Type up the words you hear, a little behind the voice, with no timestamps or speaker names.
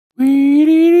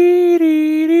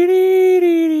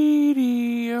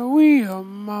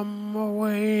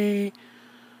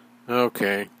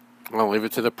okay. I'll leave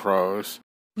it to the pros.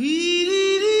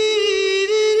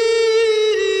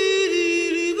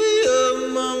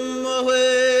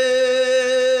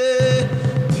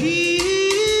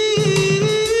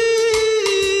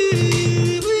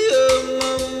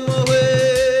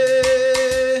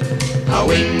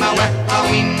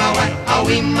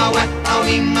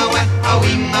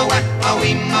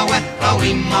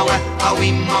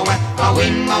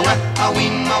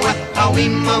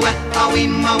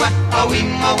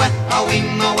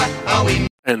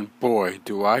 And boy,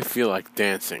 do I feel like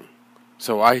dancing.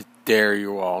 So I dare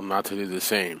you all not to do the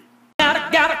same.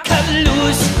 Gotta cut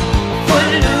loose,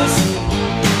 foot loose,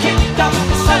 kick off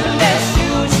the Sunday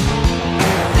shoes.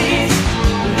 Please,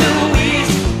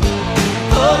 Louise,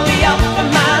 pull me up from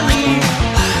my leave.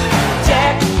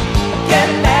 Jack, get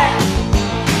back,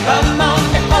 come on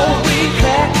before we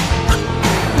crack.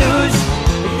 Lose,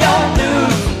 don't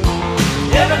lose,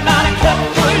 everybody cut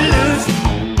foot loose.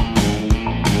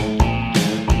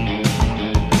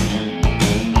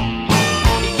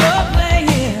 You're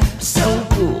playing so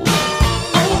cool.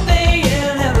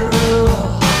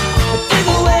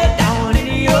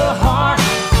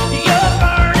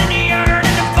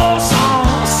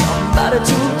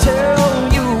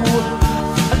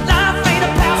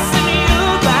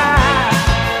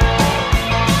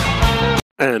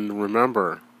 And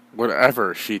remember,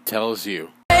 whatever she tells you.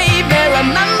 Baby,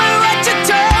 remember what you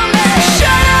told me.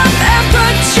 Shut up and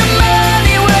put your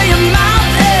money where your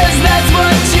mouth is. That's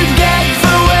what you get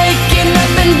for waking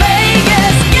up in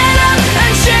Vegas. Get up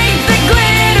and shake the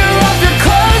glitter off your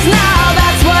clothes now.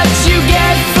 That's what you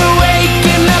get for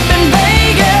waking up in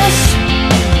Vegas.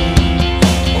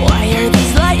 Why are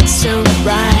these lights so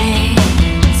bright?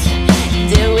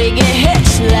 Did we get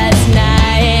hitched last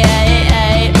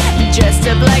night? Dressed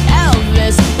up like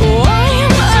Elvis. Why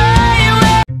am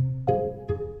I?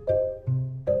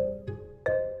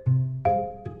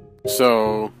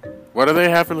 So, what do they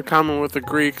have in common with the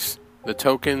Greeks, the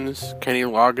Tokens, Kenny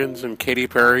Loggins, and Katy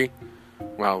Perry?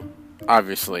 Well,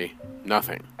 obviously,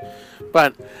 nothing.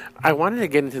 But I wanted to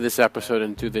get into this episode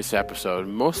and do this episode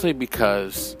mostly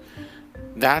because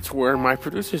that's where my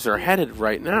producers are headed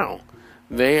right now.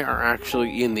 They are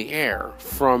actually in the air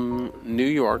from New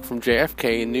York, from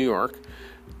JFK in New York,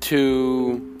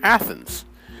 to Athens.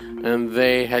 And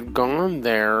they had gone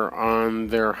there on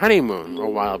their honeymoon a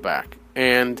while back.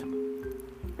 And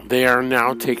they are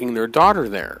now taking their daughter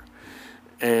there.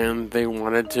 And they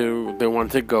wanted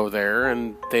to go there,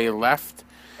 and they left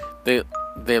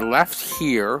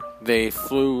here. They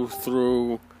flew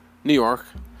through New York.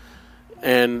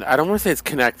 And I don't want to say it's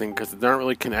connecting, because they're not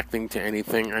really connecting to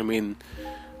anything. I mean,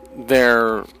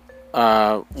 they're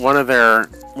one of their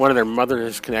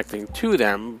mothers is connecting to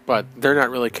them, but they're not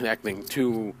really connecting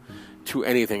to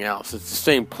anything else. It's the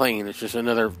same plane. It's just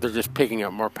they're just picking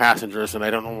up more passengers, and I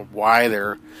don't know why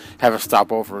they're have a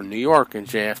stopover in New York and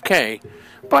JFK,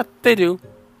 but they do.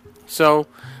 So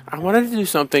I wanted to do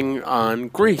something on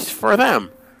Greece for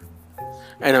them.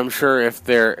 And I'm sure if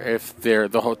they're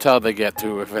the hotel they get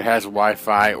to, if it has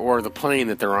Wi-Fi, or the plane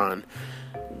that they're on,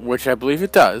 which I believe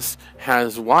it does,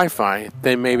 has Wi-Fi,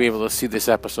 they may be able to see this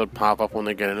episode pop up when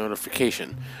they get a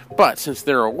notification. But since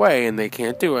they're away and they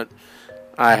can't do it,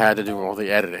 I had to do all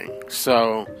the editing.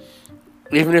 So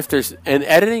even if there's an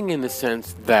editing in the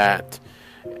sense that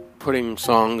putting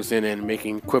songs in and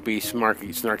making quippy,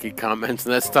 snarky comments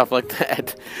and that stuff like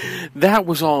that, that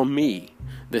was all me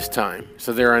this time,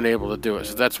 so they're unable to do it.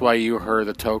 So that's why you heard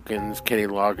the Tokens, Kenny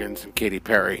Loggins, and Katy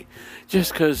Perry,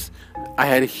 just because I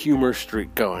had a humor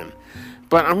streak going.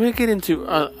 But I'm going to get into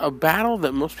a battle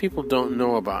that most people don't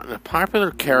know about, and a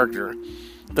popular character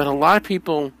that a lot of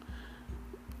people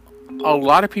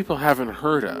haven't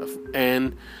heard of.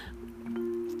 And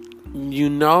you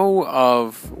know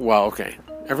of, well, okay,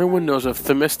 everyone knows of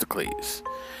Themistocles.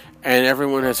 And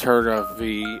everyone has heard of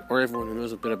everyone who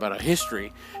knows a bit about a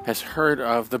history has heard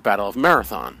of the Battle of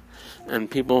Marathon. And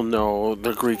people know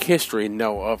the Greek history,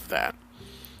 know of that.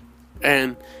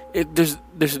 And there's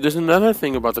another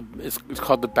thing about it's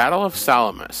called the Battle of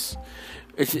Salamis.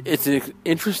 It's an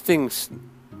interesting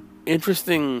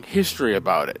history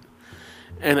about it.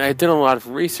 And I did a lot of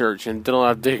research and did a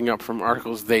lot of digging up from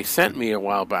articles they sent me a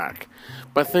while back.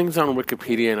 But things on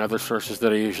Wikipedia and other sources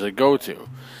that I usually go to.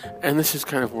 And this is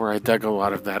kind of where I dug a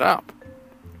lot of that up.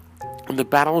 And the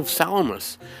Battle of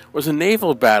Salamis was a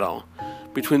naval battle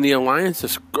between the alliance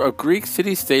of Greek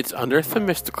city-states under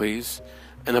Themistocles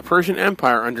and the Persian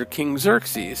Empire under King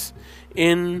Xerxes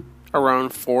in around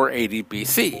 480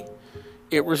 BC.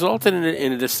 It resulted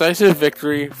in a decisive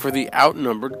victory for the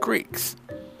outnumbered Greeks.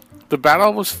 The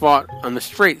battle was fought on the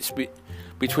straits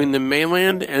between the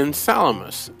mainland and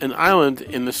Salamis, an island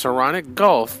in the Saronic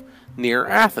Gulf near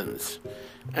Athens,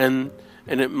 and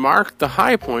it marked the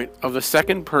high point of the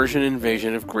Second Persian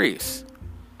invasion of Greece.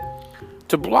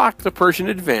 To block the Persian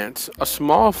advance, a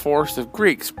small force of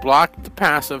Greeks blocked the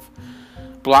pass of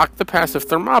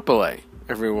Thermopylae.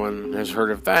 Everyone has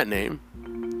heard of that name.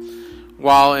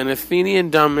 While an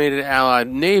Athenian-dominated allied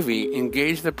navy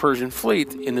engaged the Persian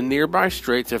fleet in the nearby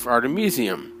Straits of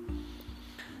Artemisium.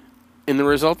 In the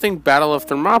resulting Battle of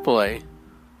Thermopylae,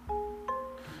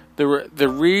 the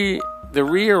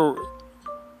rear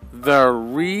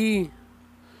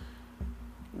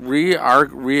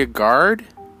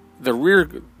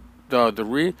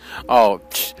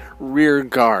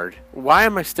guard. Why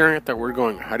am I staring at that word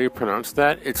going, how do you pronounce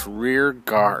that? It's rear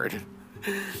guard.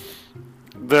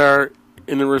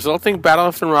 In the resulting Battle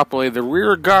of Thermopylae, the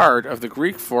rear guard of the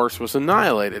Greek force was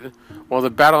annihilated, while the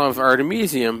Battle of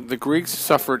Artemisium, the Greeks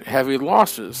suffered heavy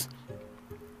losses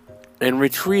and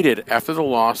retreated after the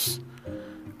loss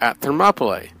at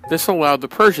Thermopylae. This allowed the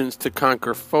Persians to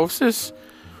conquer Phocis,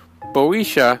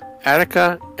 Boeotia,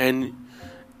 Attica, and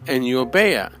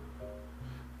Euboea.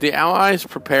 The allies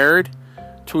prepared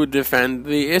to defend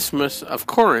the Isthmus of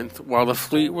Corinth while the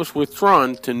fleet was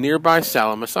withdrawn to nearby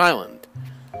Salamis Island.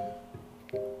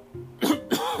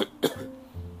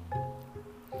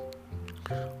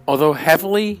 Although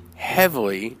heavily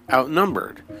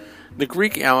outnumbered, the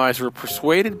Greek allies were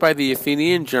persuaded by the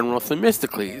Athenian general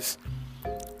Themistocles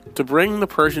to bring the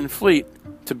Persian fleet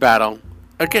to battle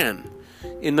again,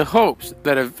 in the hopes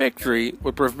that a victory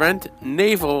would prevent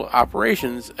naval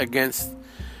operations against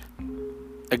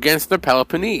the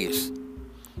Peloponnese.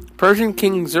 Persian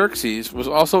King Xerxes was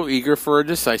also eager for a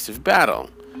decisive battle.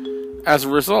 As a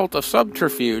result of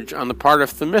subterfuge on the part of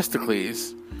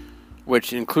Themistocles,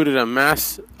 which included a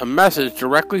message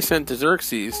directly sent to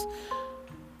Xerxes,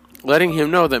 letting him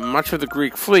know that much of the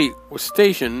Greek fleet was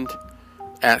stationed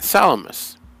at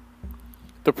Salamis.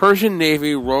 The Persian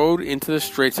navy rowed into the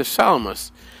Straits of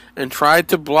Salamis and tried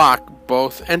to block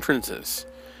both entrances.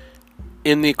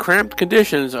 In the cramped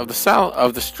conditions of the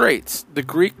straits, the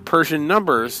Greek-Persian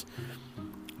numbers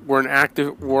were an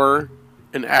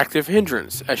active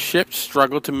hindrance as ships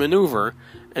struggled to maneuver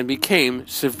and became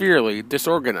severely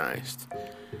disorganized.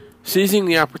 Seizing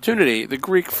the opportunity, the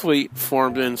Greek fleet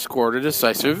formed and scored a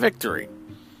decisive victory.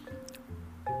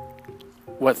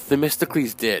 What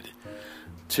Themistocles did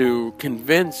to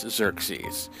convince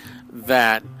Xerxes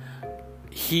that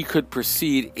he could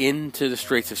proceed into the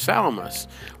Straits of Salamis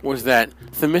was that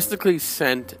Themistocles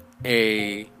sent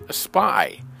a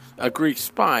Greek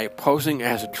spy posing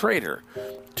as a traitor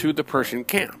to the Persian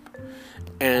camp,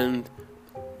 and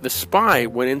the spy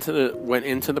went into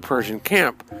the Persian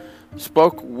camp,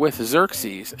 spoke with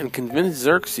Xerxes, and convinced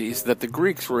Xerxes that the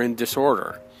Greeks were in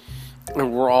disorder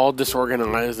and were all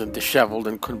disorganized and disheveled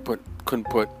and couldn't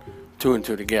put two and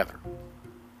two together.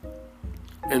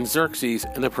 And Xerxes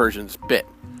and the Persians bit,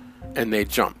 and they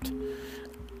jumped,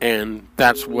 and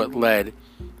that's what led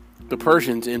the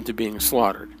Persians into being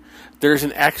slaughtered. There's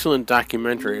an excellent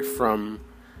documentary from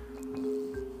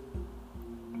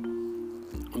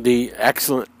the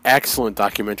excellent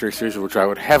documentary series, which I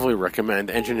would heavily recommend,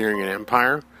 Engineering an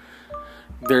Empire.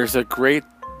 There's a great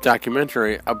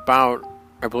documentary about,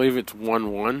 I believe it's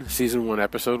season 1,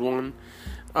 episode 1,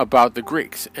 about the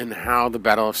Greeks and how the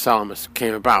Battle of Salamis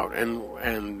came about,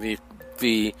 and the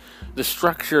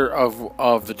structure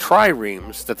of the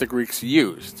triremes that the Greeks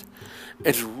used.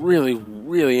 It's really,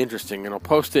 really interesting, and I'll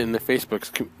post it in the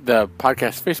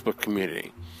podcast Facebook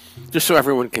community, just so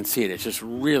everyone can see it. It's just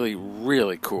really,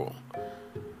 really cool.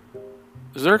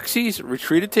 Xerxes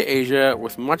retreated to Asia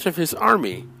with much of his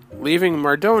army, leaving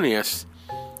Mardonius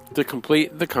to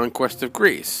complete the conquest of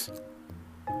Greece.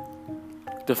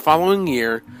 The following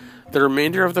year, the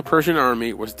remainder of the Persian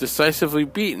army was decisively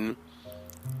beaten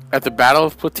at the Battle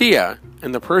of Plataea,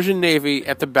 and the Persian navy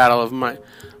at the Battle of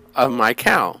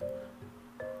Mycale.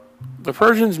 The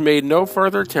Persians made no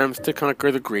further attempts to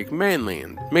conquer the Greek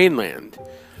mainland.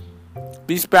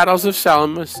 These battles of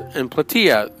Salamis and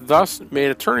Plataea thus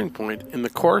made a turning point in the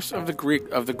course of the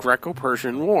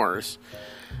Greco-Persian Wars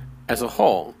as a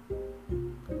whole.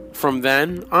 From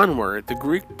then onward, the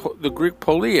Greek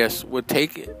police would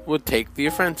take the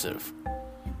offensive.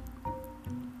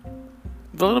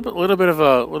 A little bit of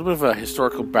a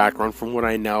historical background from what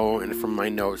I know and from my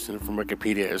notes and from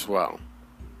Wikipedia as well.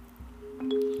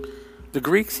 The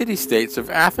Greek city-states of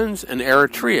Athens and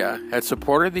Eretria had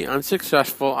supported the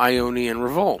unsuccessful Ionian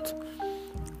revolt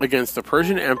against the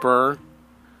Persian Empire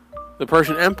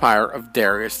of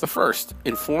Darius I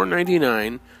in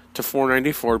 499 to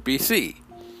 494 BC,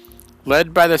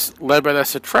 led by the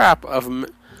satrap of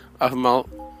of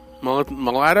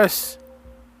Miletus,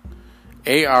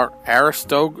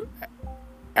 Aristog.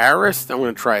 I'm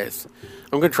going to try this.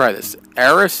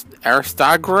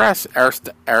 Aristogras.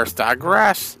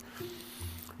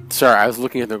 Sorry, I was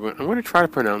looking at them going, I'm going to try to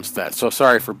pronounce that. So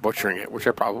sorry for butchering it, which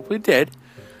I probably did.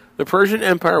 The Persian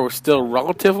Empire was still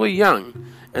relatively young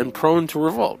and prone to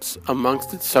revolts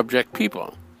amongst its subject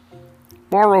people.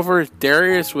 Moreover,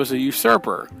 Darius was a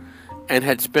usurper and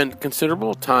had spent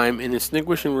considerable time in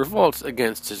extinguishing revolts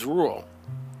against his rule.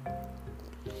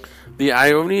 The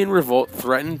Ionian revolt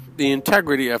threatened the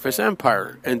integrity of his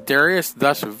empire, and Darius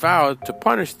thus vowed to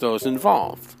punish those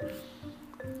involved.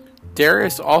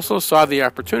 Darius also saw the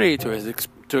opportunity to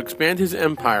expand his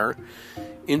empire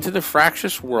into the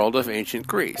fractious world of ancient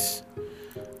Greece.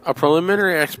 A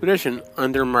preliminary expedition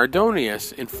under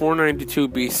Mardonius in 492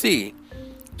 BC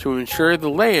to ensure the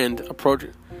land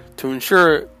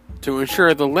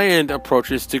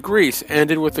approaches to Greece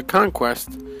ended with the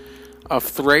conquest of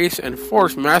Thrace and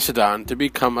forced Macedon to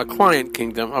become a client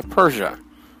kingdom of Persia.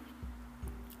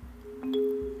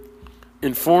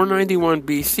 In 491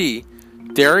 BC,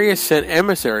 Darius sent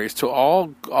emissaries to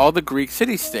all the Greek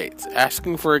city-states,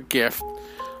 asking for a gift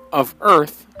of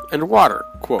earth and water,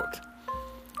 quote,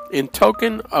 in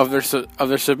token of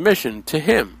their submission to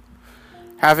him,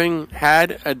 having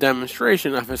had a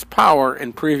demonstration of his power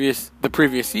in the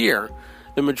previous year.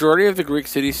 The majority of the Greek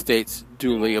city-states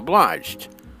duly obliged.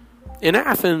 In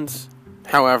Athens,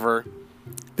 however,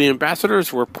 the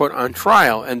ambassadors were put on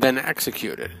trial and then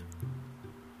executed.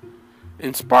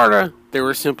 In Sparta, they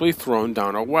were simply thrown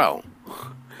down a well.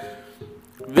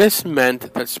 This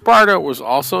meant that Sparta was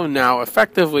also now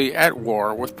effectively at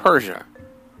war with Persia.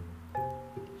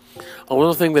 A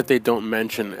little thing that they don't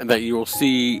mention and that you will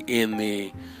see in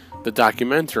the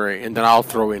documentary, and that I'll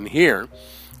throw in here,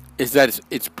 is that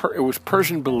it was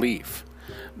Persian belief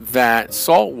that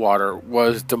salt water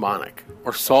was demonic,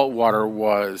 or salt water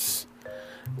was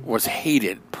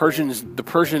hated. The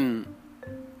Persian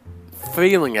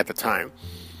feeling at the time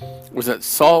was that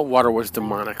salt water was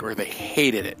demonic, or they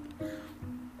hated it.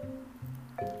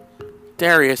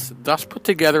 Darius thus put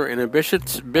together an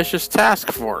ambitious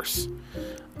task force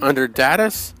under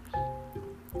Datis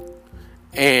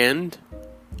and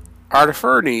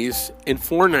Artaphernes in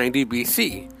 490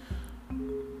 BC,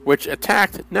 which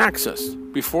attacked Naxos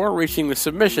before reaching the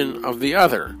submission of the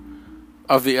other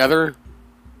islands,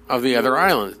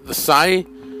 the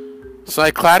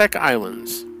Cycladic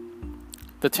Islands.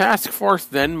 The task force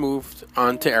then moved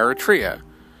on to Eretria,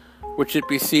 which it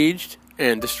besieged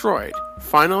and destroyed.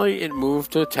 Finally, it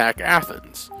moved to attack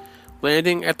Athens,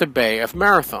 landing at the Bay of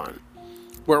Marathon,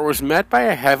 where it was met by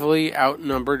a heavily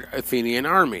outnumbered Athenian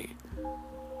army.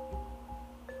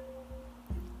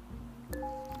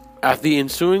 At the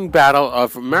ensuing Battle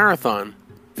of Marathon,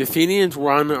 the Athenians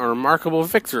won a remarkable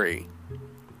victory,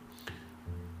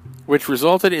 which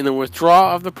resulted in the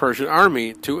withdrawal of the Persian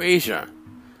army to Asia.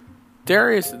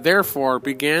 Darius therefore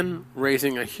began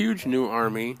raising a huge new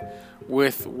army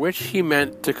with which he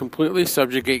meant to completely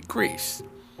subjugate Greece.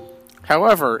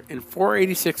 However, in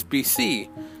 486 BC,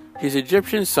 his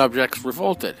Egyptian subjects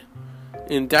revolted,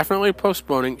 indefinitely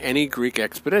postponing any Greek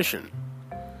expedition.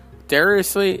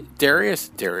 Darius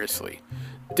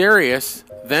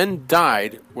then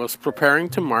died whilst preparing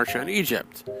to march on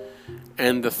Egypt,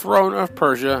 and the throne of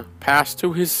Persia passed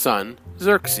to his son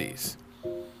Xerxes.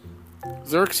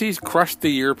 Xerxes crushed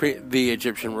the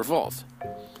Egyptian revolt,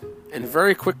 and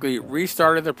very quickly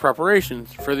restarted the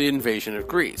preparations for the invasion of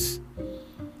Greece.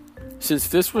 Since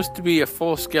this was to be a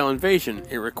full-scale invasion,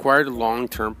 it required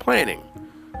long-term planning,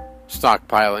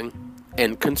 stockpiling,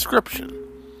 and conscription.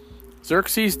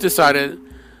 Xerxes decided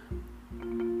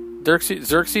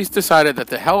that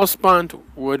the Hellespont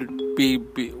would be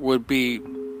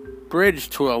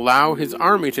bridged to allow his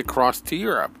army to cross to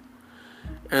Europe,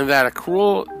 and that a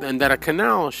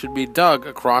canal should be dug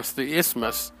across the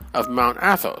isthmus of Mount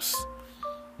Athos.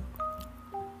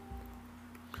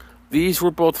 These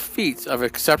were both feats of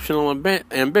exceptional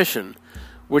ambition,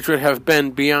 which would have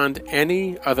been beyond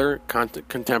any other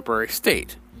contemporary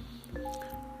state.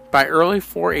 By early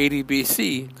 480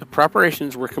 BC, the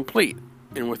preparations were complete,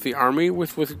 and with the army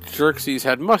with which Xerxes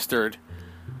had mustered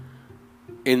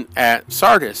at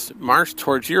Sardis, marched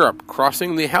towards Europe,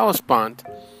 crossing the Hellespont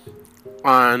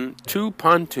on 2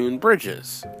 pontoon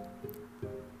bridges.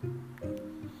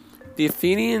 The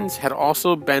Athenians had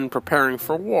also been preparing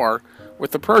for war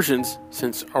with the Persians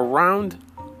since around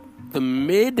the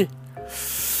mid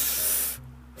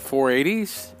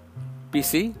 480s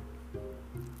BC,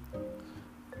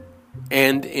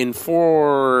 and in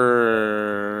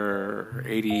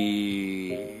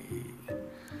 480,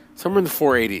 somewhere in the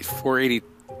 480s,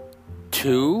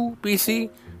 482 BC,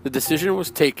 the decision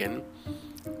was taken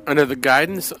under the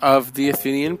guidance of the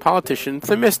Athenian politician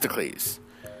Themistocles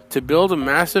to build a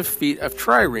massive fleet of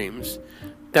triremes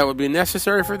that would be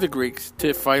necessary for the Greeks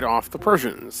to fight off the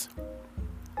Persians.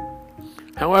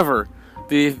 However,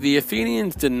 the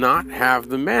Athenians did not have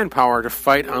the manpower to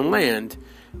fight on land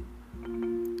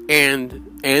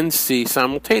and sea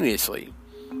simultaneously,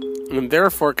 and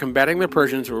therefore combating the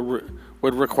Persians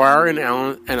would require an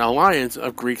alliance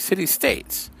of Greek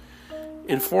city-states.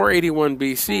 In 481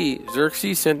 BC,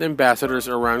 Xerxes sent ambassadors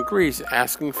around Greece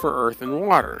asking for earth and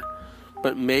water,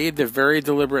 but made the very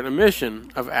deliberate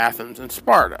omission of Athens and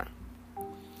Sparta.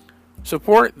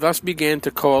 Support thus began to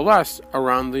coalesce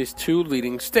around these two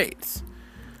leading states.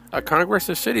 A congress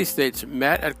of city-states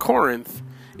met at Corinth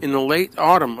in the late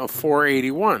autumn of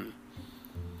 481,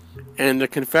 and the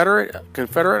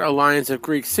Confederate Alliance of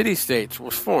Greek city-states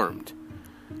was formed.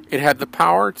 It had the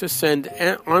power to send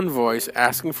envoys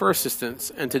asking for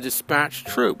assistance and to dispatch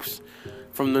troops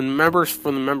from the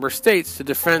member states to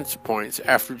defense points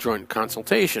after joint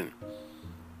consultation.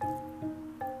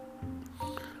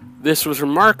 This was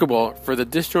remarkable for the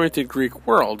disjointed Greek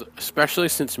world, especially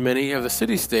since many of the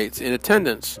city-states in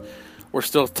attendance were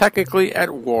still technically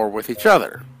at war with each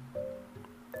other.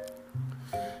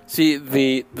 See,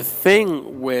 the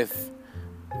thing with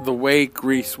the way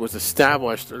Greece was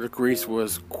established, or Greece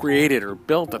was created or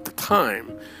built at the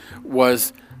time,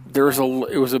 was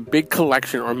it was a big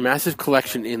collection or massive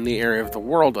collection in the area of the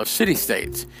world of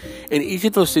city-states, and each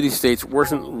of those city-states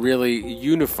wasn't really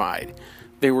unified.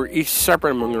 They were each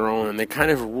separate among their own, and they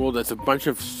kind of ruled as a bunch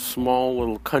of small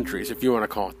little countries, if you want to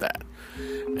call it that.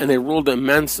 And they ruled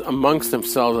amongst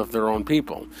themselves of their own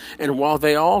people. And while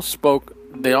they all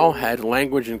had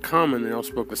language in common, they all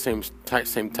spoke the same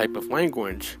type of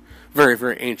language, very,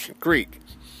 very ancient Greek.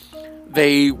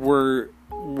 They were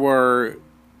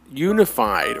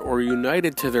unified or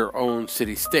united to their own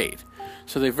city-state.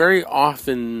 So they very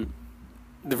often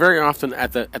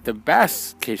at the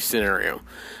best case scenario,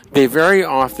 they very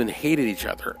often hated each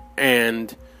other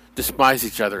and despised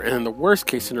each other, and in the worst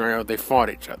case scenario, they fought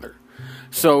each other.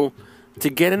 So to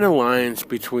get an alliance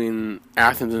between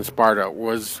Athens and Sparta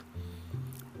was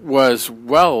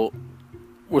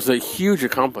a huge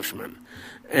accomplishment,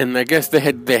 and I guess they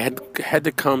had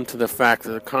to come to the fact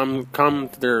that come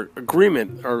to their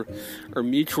agreement or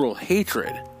mutual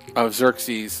hatred of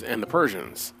Xerxes and the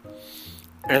Persians,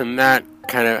 and that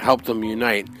kind of helped them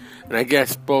unite. And I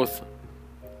guess both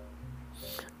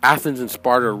Athens and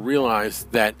Sparta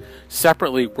realized that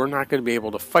separately we're not going to be able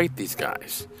to fight these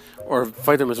guys or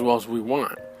fight them as well as we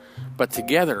want, but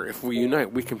together, if we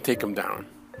unite, we can take them down.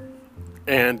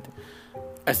 And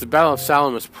as the Battle of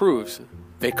Salamis proves,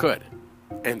 they could,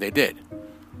 and they did.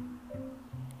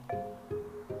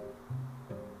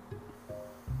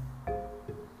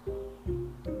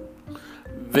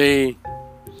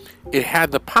 It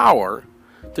had the power,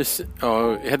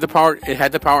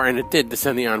 and it did to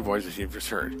send the envoys, as you've just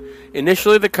heard.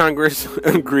 Initially, the Congress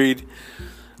agreed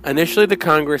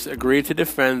to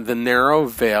defend the narrow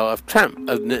valley of Tempe,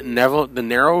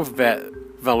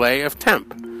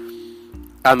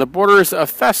 on the borders of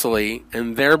Thessaly,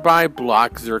 and thereby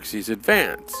block Xerxes'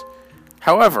 advance.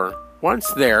 However,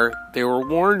 once there, they were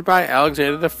warned by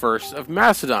Alexander I of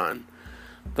Macedon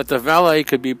that the valley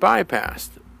could be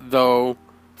bypassed, though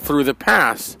through the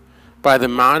pass by the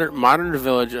modern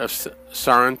village of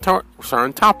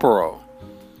Sarantaporo,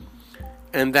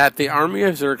 and that the army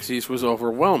of Xerxes was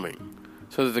overwhelming,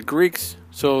 so the Greeks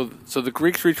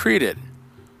retreated.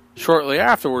 Shortly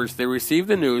afterwards, they received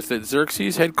the news that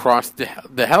Xerxes had crossed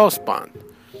the Hellespont.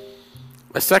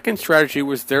 A second strategy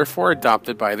was therefore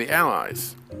adopted by the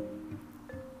Allies.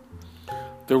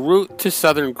 The route to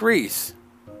southern Greece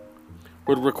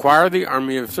would require the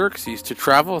army of Xerxes to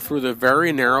travel through the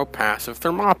very narrow pass of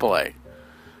Thermopylae.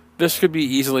 This could be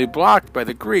easily blocked by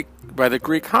the Greek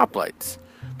hoplites,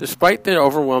 despite the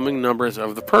overwhelming numbers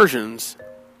of the Persians.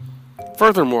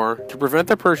 Furthermore, to prevent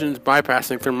the Persians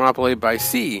bypassing Thermopylae by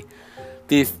sea,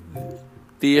 the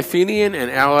Athenian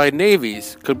and allied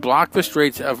navies could block the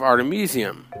Straits of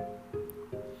Artemisium.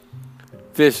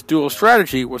 This dual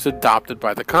strategy was adopted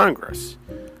by the Congress.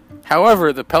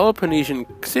 However, the Peloponnesian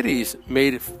cities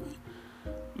made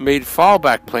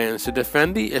fallback plans to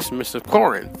defend the Isthmus of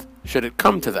Corinth, should it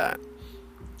come to that,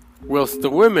 whilst the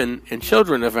women and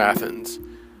children of Athens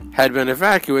had been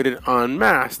evacuated en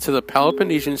masse to the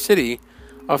Peloponnesian city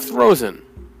of Trozen.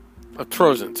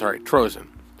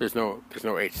 There's no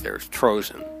H there, it's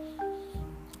Trozen.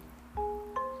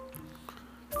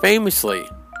 Famously,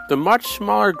 the much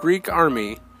smaller Greek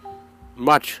army,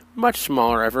 much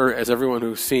smaller as everyone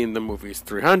who's seen the movies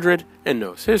 300 and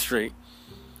knows history,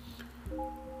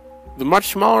 The much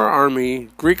smaller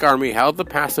Greek army held the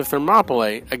pass of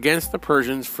Thermopylae against the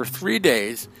Persians for 3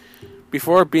 days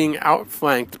before being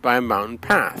outflanked by a mountain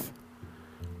path.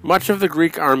 Much of the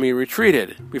Greek army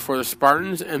retreated before the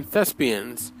Spartans and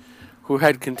Thespians, who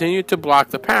had continued to block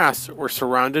the pass, were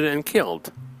surrounded and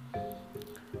killed.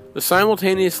 The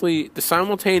simultaneous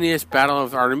Battle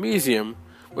of Artemisium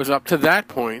was up to that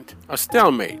point a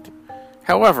stalemate.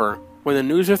 However, when the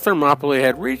news of Thermopylae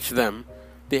had reached them,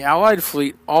 the Allied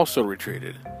fleet also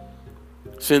retreated,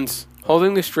 since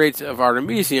holding the Straits of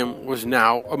Artemisium was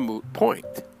now a moot point.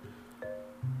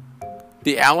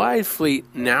 The Allied fleet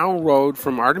now rode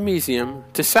from Artemisium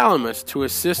to Salamis to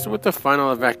assist with the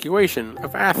final evacuation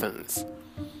of Athens.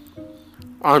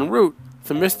 En route,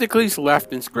 Themistocles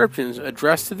left inscriptions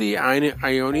addressed to the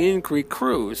Ionian Greek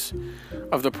crews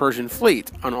of the Persian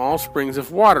fleet on all springs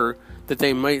of water that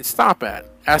they might stop at,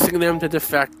 asking them to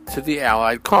defect to the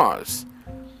Allied cause.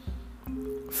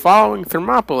 Following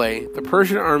Thermopylae, the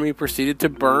Persian army proceeded to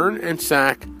burn and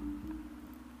sack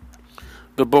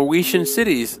the Boeotian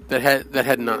cities that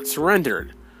had not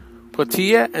surrendered,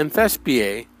 Plataea and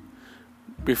Thespiae,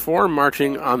 before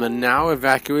marching on the now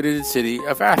evacuated city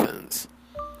of Athens.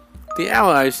 The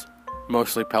Allies,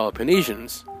 mostly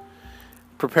Peloponnesians,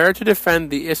 prepared to defend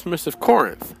the Isthmus of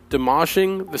Corinth,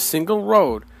 demolishing the single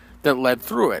road that led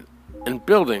through it and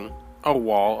building a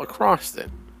wall across it.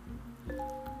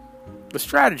 The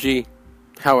strategy,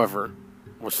 however,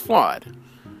 was flawed.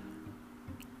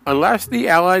 Unless the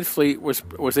Allied fleet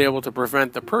was able to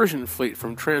prevent the Persian fleet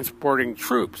from transporting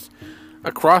troops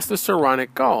across the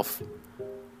Saronic Gulf,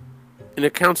 in a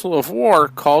council of war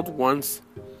called once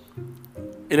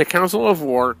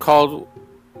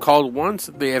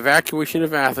the evacuation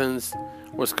of Athens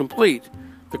was complete,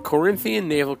 the Corinthian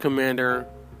naval commander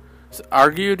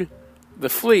argued the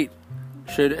fleet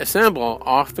should assemble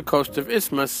off the coast of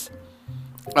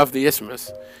the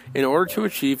Isthmus in order to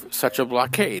achieve such a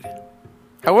blockade.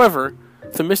 However,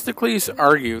 Themistocles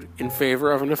argued in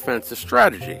favor of an offensive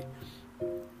strategy,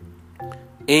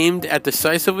 aimed at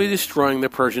decisively destroying the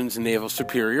Persians' naval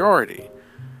superiority.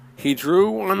 He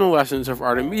drew on the lessons of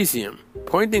Artemisium,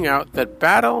 pointing out that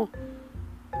battle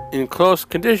in close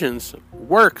conditions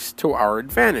works to our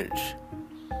advantage.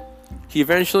 He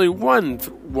eventually won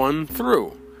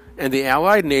through, and the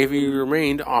Allied navy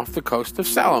remained off the coast of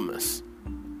Salamis.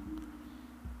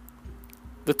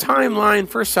 The timeline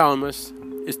for Salamis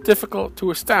is difficult to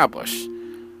establish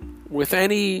with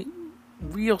any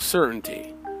real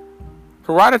certainty.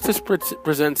 Herodotus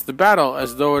presents the battle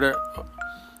as though it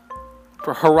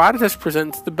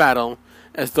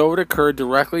occurred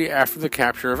directly after the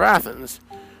capture of Athens,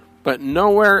 but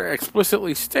nowhere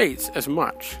explicitly states as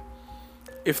much.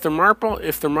 If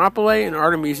Thermopylae and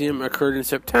Artemisium occurred in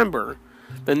September,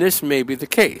 then this may be the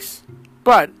case,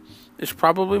 but it's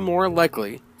probably more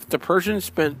likely that the Persians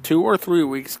spent 2 or 3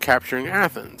 weeks capturing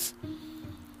Athens,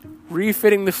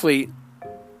 refitting the fleet,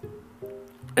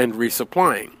 and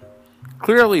resupplying.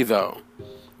 Clearly, though,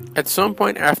 at some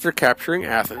point after capturing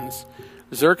Athens,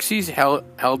 Xerxes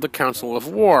held a council of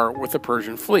war with the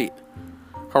Persian fleet.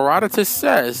 Herodotus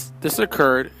says this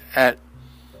occurred at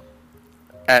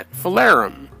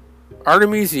Phalerum.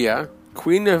 Artemisia,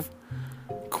 queen of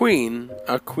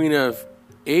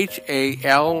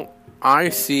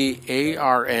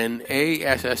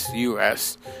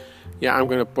Halicarnassus. Yeah, I'm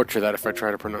going to butcher that if I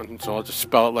try to pronounce it, so I'll just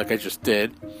spell it like I just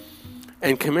did.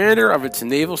 And commander of its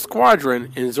naval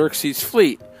squadron in Xerxes'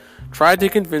 fleet, tried to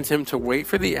convince him to wait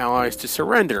for the Allies to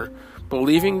surrender,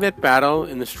 believing that battle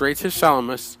in the Straits of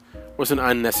Salamis was an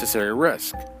unnecessary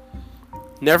risk.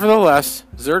 Nevertheless,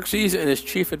 Xerxes and his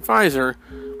chief advisor,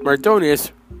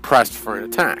 Mardonius, pressed for an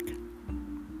attack.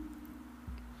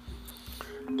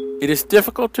 It is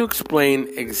difficult to explain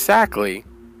exactly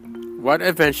what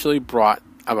eventually brought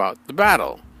about the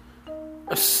battle,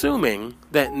 assuming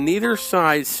that neither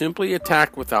side simply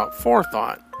attacked without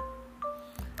forethought.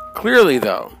 Clearly,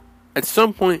 though, at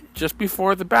some point just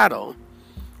before the battle,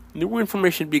 new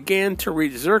information began to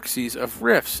reach Xerxes of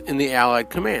rifts in the Allied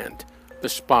command, the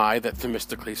spy that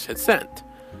Themistocles had sent.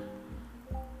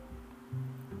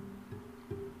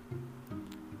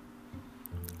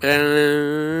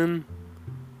 And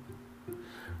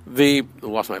I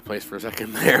lost my place for a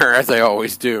second there, as I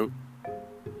always do.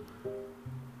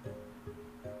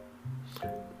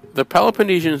 The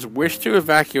Peloponnesians wished to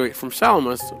evacuate from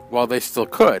Salamis while they still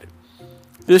could.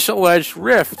 This alleged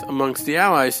rift amongst the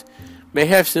allies may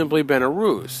have simply been a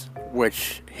ruse,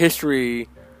 which history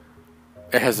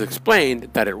has explained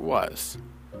that it was,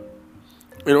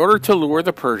 in order to lure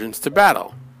the Persians to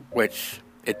battle, which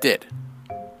it did.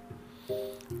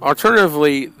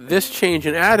 Alternatively, this change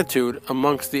in attitude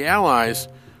amongst the allies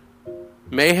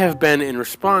may have been in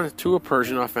response to a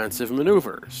Persian offensive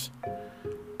maneuvers.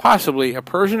 Possibly, a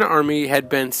Persian army had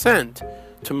been sent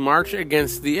to march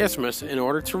against the isthmus in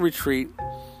order to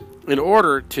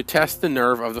test the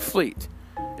nerve of the fleet.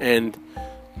 And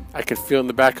I can feel in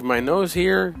the back of my nose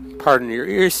here, pardon your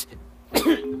ears,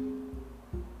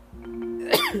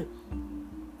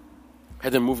 I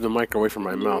had to move the mic away from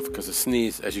my mouth because the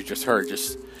sneeze, as you just heard,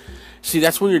 see,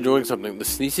 that's when you're doing something. The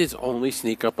sneezes only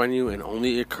sneak up on you and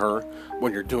only occur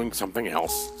when you're doing something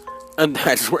else. And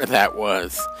that's where that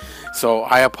was. So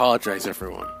I apologize,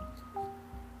 everyone.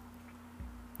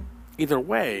 Either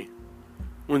way,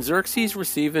 when Xerxes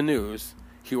received the news,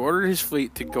 he ordered his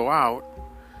fleet to go out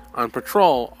on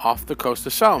patrol off the coast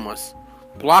of Salamis,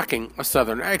 blocking a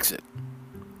southern exit.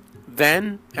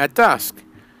 Then, at dusk,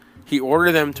 he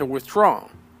ordered them to withdraw,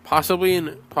 possibly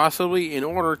in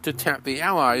order to tempt the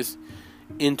Allies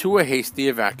into a hasty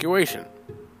evacuation.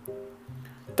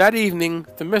 That evening,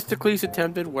 Themistocles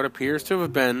attempted what appears to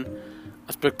have been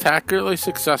a spectacularly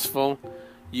successful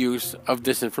use of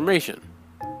disinformation,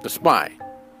 the spy.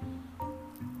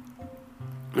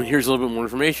 And here's a little bit more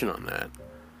information on that.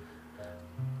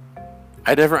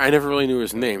 I never really knew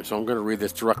his name, so I'm going to read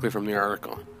this directly from the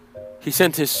article. He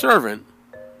sent his servant,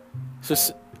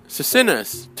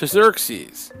 Salamis, to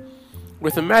Xerxes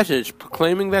with a message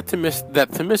proclaiming that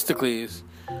Themistocles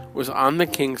was on the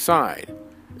king's side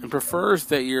and prefers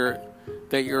that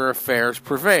your affairs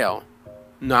prevail,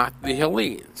 not the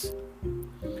Hellenes.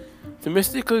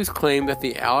 Themistocles claimed that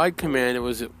the allied command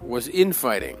was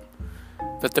infighting,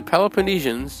 that the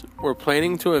Peloponnesians were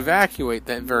planning to evacuate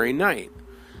that very night,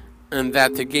 and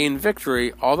that to gain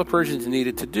victory, all the Persians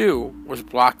needed to do was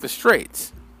block the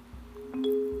straits.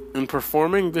 In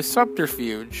performing this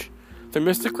subterfuge,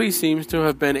 Themistocles seems to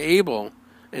have been able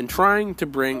and trying to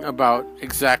bring about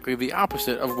exactly the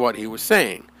opposite of what he was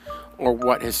saying, or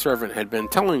what his servant had been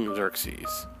telling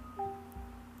Xerxes,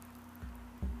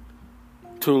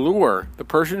 to lure the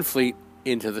Persian fleet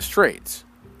into the straits,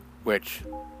 which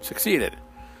succeeded.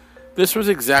 This was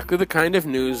exactly the kind of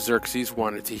news Xerxes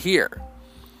wanted to hear,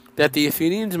 that the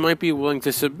Athenians might be willing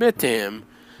to submit to him,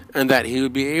 and that he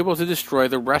would be able to destroy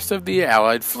the rest of the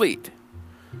allied fleet.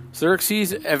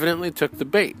 Xerxes evidently took the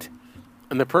bait,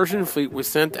 and the Persian fleet was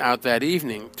sent out that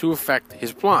evening to effect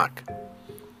his block.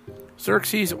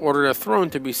 Xerxes ordered a throne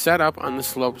to be set up on the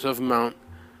slopes of Mount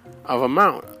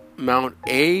Aigaleo,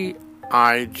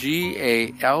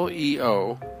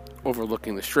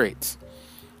 overlooking the straits,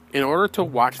 in order to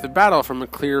watch the battle from a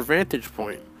clear vantage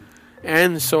point,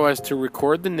 and so as to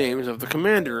record the names of the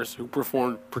commanders who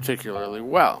performed particularly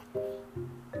well.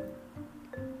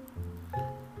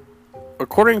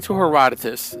 According to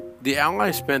Herodotus, the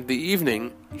Allies spent the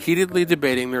evening heatedly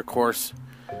debating their course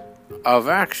of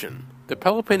action. The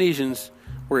Peloponnesians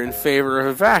were in favor of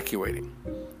evacuating,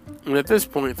 and at this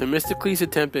point Themistocles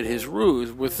attempted his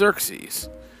ruse with Xerxes.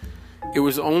 It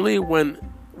was only when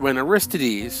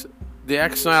Aristides, the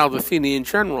exiled Athenian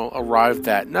general, arrived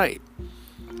that night,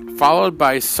 followed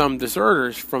by some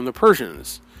deserters from the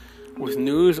Persians, with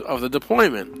news of the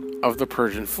deployment of the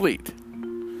Persian fleet,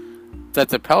 at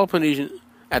that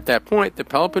point the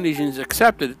Peloponnesians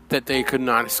accepted that they could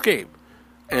not escape,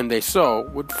 and they so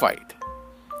would fight.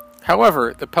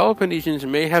 However, the Peloponnesians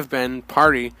may have been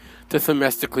party to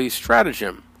Themistocles'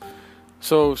 stratagem,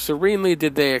 so serenely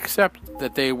did they accept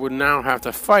that they would now have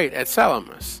to fight at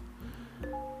Salamis.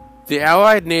 The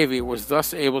Allied navy was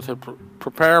thus able to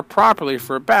prepare properly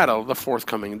for a battle the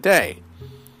forthcoming day,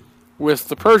 whilst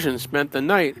the Persians spent the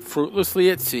night fruitlessly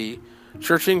at sea,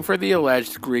 searching for the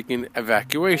alleged Greek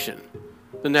evacuation.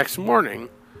 The next morning,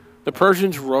 the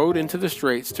Persians rowed into the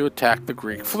straits to attack the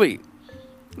Greek fleet.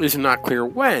 It is not clear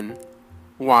when,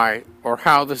 why, or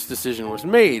how this decision was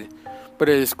made, but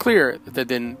it is clear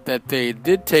that they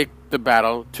did take the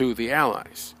battle to the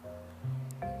Allies.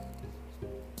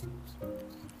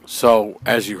 So,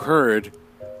 as you heard,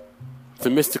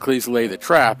 Themistocles laid the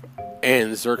trap,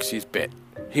 and Xerxes bit.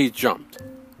 He jumped.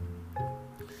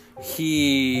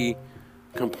 He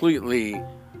completely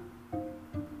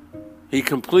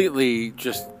completely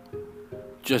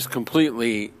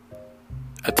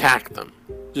attacked them.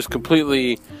 Just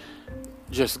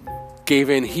gave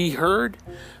in. He heard,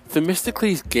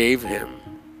 Themistocles gave him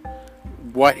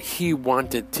what he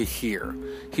wanted to hear.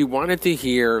 He wanted to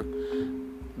hear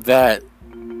that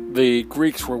the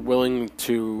Greeks were willing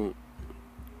to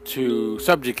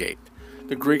subjugate.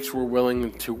 The Greeks were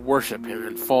willing to worship him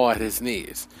and fall at his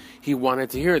knees. He wanted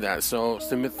to hear that, so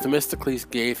Themistocles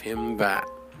gave him that.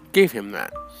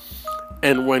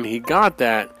 And when he got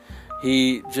that,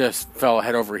 he just fell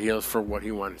head over heels for what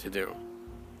he wanted to do.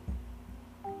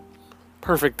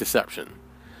 Perfect deception.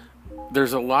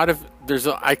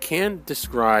 I can't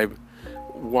describe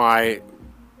why.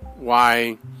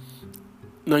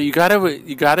 No, you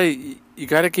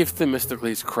gotta give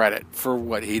Themistocles credit for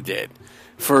what he did,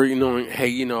 for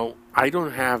hey, I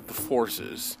don't have the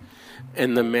forces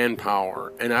and the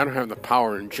manpower, and I don't have the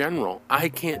power in general. I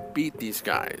can't beat these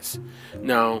guys.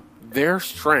 Now, their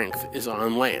strength is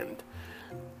on land,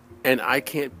 and I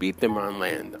can't beat them on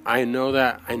land. I know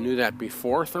that. I knew that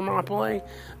before Thermopylae.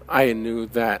 I know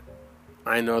that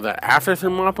after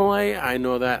Thermopylae. I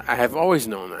know that. I have always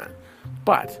known that.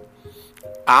 But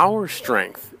our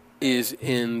strength is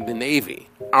in the Navy.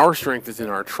 Our strength is in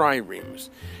our triremes.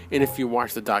 And if you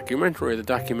watch the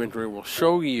documentary will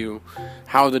show you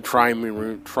how the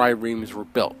triremes were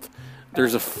built.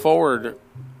 There's a forward.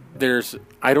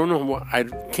 I don't know what, I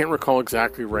can't recall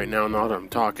exactly right now that I'm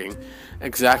talking,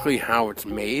 exactly how it's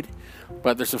made,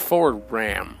 but there's a forward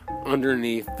ram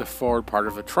underneath the forward part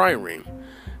of a trireme.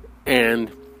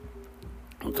 And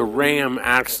the ram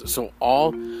acts, so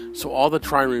all the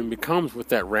trireme becomes with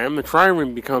that ram, the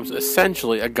trireme becomes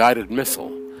essentially a guided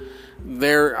missile.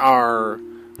 There's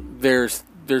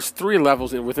 3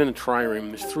 levels within a trireme.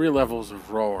 There's 3 levels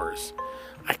of rowers.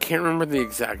 I can't remember the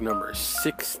exact number.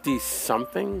 60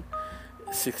 something.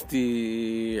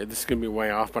 60. This is gonna be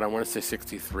way off, but I want to say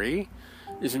 63.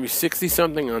 There's gonna be 60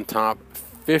 something on top,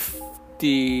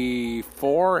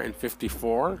 54 and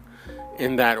 54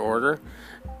 in that order.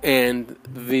 And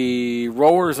the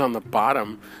rowers on the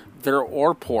bottom, their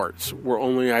oar ports were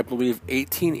only, I believe,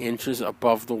 18 inches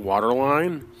above the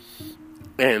waterline.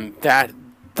 And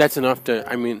that's enough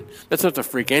to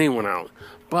freak anyone out.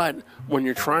 But when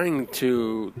you're trying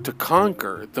to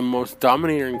conquer the most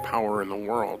dominating power in the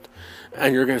world,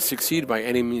 and you're going to succeed by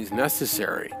any means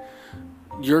necessary,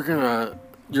 you're gonna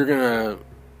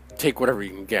take whatever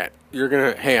you can get.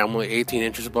 Hey, I'm only 18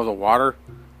 inches above the water.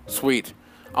 Sweet.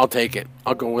 I'll take it.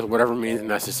 I'll go with whatever means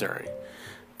necessary.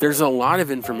 There's a lot of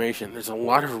information. There's a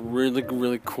lot of really,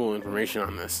 really cool information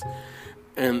on this.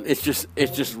 And it's just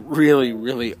really,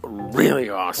 really, really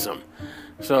awesome.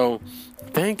 So,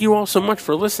 thank you all so much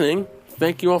for listening.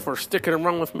 Thank you all for sticking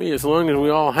around with me as long as we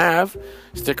all have.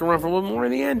 Stick around for a little more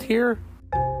in the end here.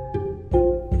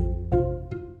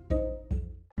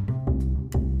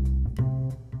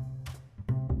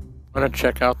 Want to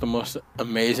check out the most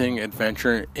amazing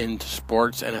adventure into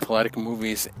sports and athletic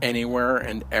movies anywhere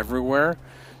and everywhere?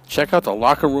 Check out the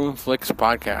Locker Room Flicks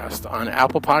podcast on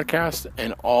Apple Podcasts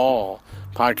and all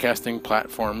podcasting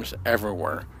platforms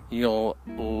everywhere. You'll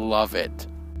love it.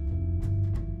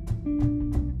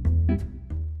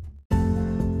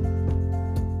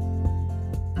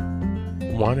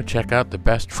 Want to check out the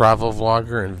best travel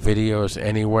vlogger and videos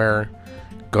anywhere?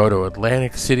 Go to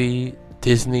Atlantic City,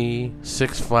 Disney,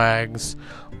 Six Flags,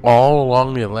 all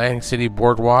along the Atlantic City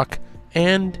boardwalk,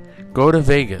 and go to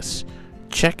Vegas.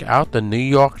 Check out the New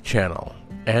York channel,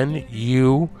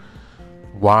 NUYAWK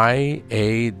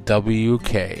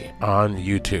on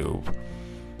YouTube.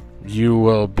 You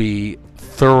will be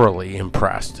thoroughly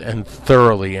impressed and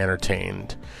thoroughly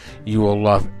entertained. You will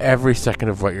love every second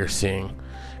of what you're seeing.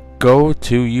 Go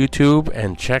to YouTube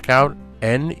and check out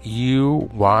NUYAWK.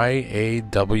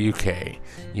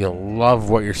 You'll love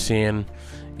what you're seeing.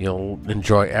 You'll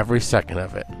enjoy every second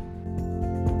of it.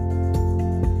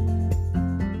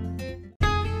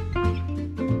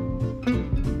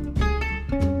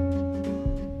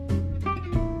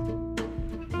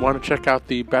 Want to check out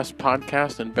the best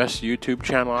podcast and best YouTube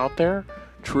channel out there?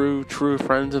 True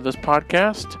friends of this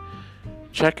podcast?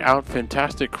 Check out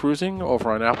Fantastic Cruising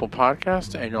over on Apple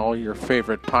Podcasts and all your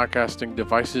favorite podcasting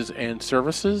devices and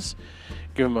services.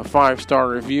 Give them a 5-star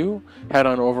review. Head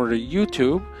on over to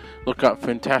YouTube. Look up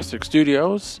Fantastic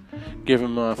Studios. Give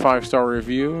them a 5-star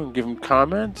review and give them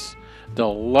comments.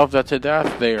 They'll love that to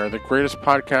death. They are the greatest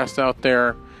podcast out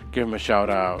there. Give them a shout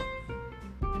out.